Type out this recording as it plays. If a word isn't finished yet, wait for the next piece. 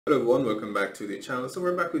Hello everyone, welcome back to the channel. So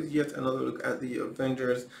we're back with yet another look at the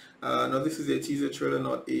Avengers. Now this is a teaser trailer,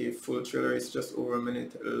 not a full trailer. It's just over a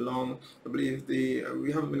minute long. I believe we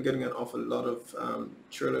haven't been getting an awful lot of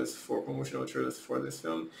promotional trailers for this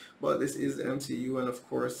film, but this is the MCU, and of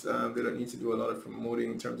course they don't need to do a lot of promoting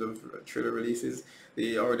in terms of trailer releases.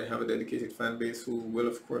 They already have a dedicated fan base who will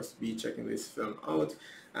of course be checking this film out.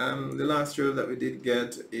 The last trailer that we did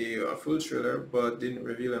get a full trailer, but didn't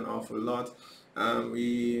reveal an awful lot.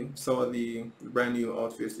 We saw the brand new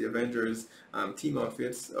outfits, the Avengers team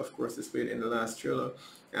outfits, of course displayed in the last trailer,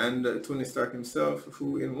 and Tony Stark himself,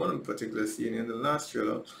 who in one particular scene in the last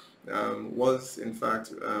trailer was in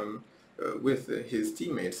fact with his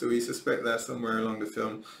teammates. So we suspect that somewhere along the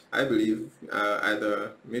film, I believe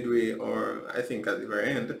either midway or I think at the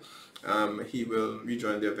very end, he will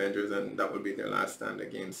rejoin the Avengers, and that will be their last stand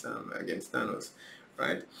against Thanos,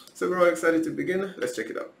 right? So we're all excited to begin. Let's check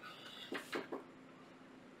it out.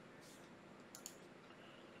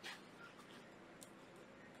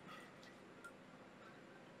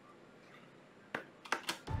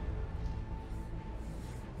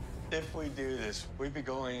 If we do this, we'd be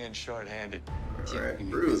going in short-handed. All right, You mean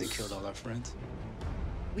Bruce. because he killed all our friends?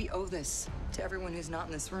 We owe this to everyone who's not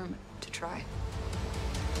in this room to try.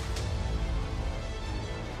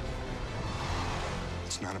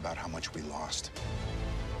 It's not about how much we lost.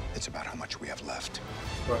 It's about how much we have left.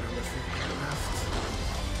 But how much we have left.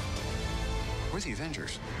 We're the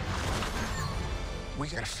Avengers. We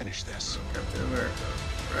gotta finish this. Captain America.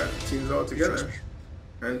 Right, the team's all together.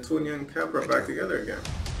 And Tony and Cap are back together again.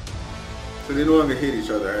 So they no longer hate each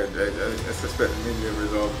other. I suspect maybe they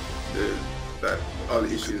resolved all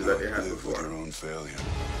the issues that they had before. With your own failure.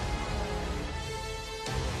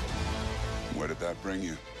 Where did that bring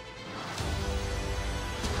you?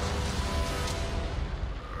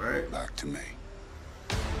 Alright, Back to me.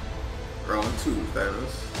 round 2,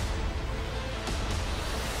 Thanos.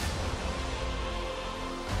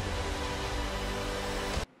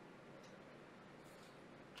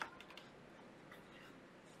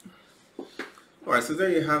 Alright, so there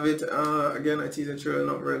you have it. Again, a teaser trailer,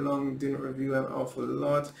 not very long, didn't reveal an awful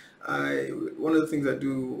lot. One of the things I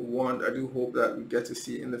do hope that we get to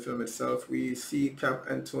see in the film itself, we see Cap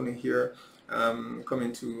and Tony here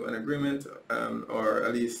coming to an agreement, or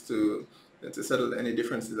at least to settle any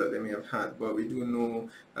differences that they may have had. But we do know,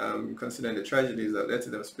 considering the tragedies that led to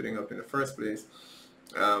them splitting up in the first place,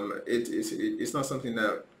 it's not something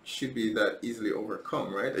that should be that easily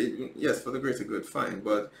overcome, right? Yes, for the greater good, fine,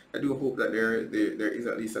 but I do hope that there is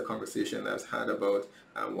at least a conversation that's had about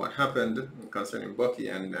what happened concerning Bucky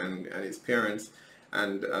and his parents,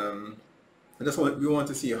 and we want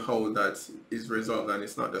to see how that is resolved, and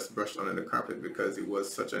it's not just brushed under the carpet because it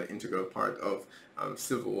was such an integral part of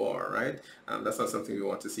Civil War, right? That's not something we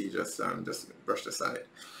want to see just brushed aside.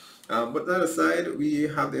 But that aside, we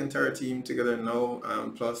have the entire team together now,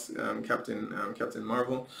 plus Captain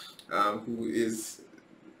Marvel, who is,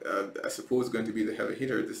 I suppose, going to be the heavy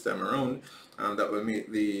hitter this time around. That will make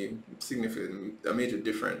a major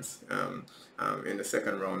difference in the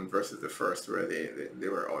second round versus the first, where they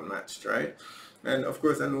were outmatched, right? And of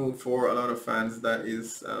course, I know for a lot of fans that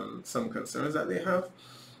is some concerns that they have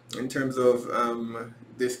in terms of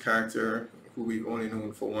this character, who we've only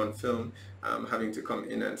known for one film, having to come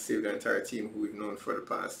in and save the entire team who we've known for the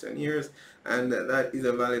past 10 years. And that is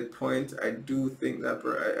a valid point. I do think that,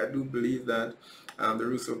 I do believe that the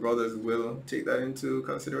Russo brothers will take that into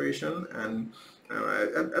consideration, and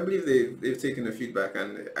I believe they've taken the feedback,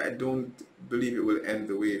 and I don't believe it will end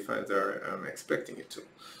the way fans are expecting it to.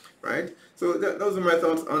 Right? So those are my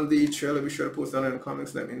thoughts on the trailer. Be sure to post down in the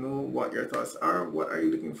comments. Let me know what your thoughts are. What are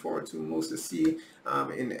you looking forward to most to see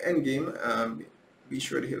in Endgame? Be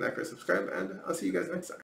sure to hit like or subscribe, and I'll see you guys next time.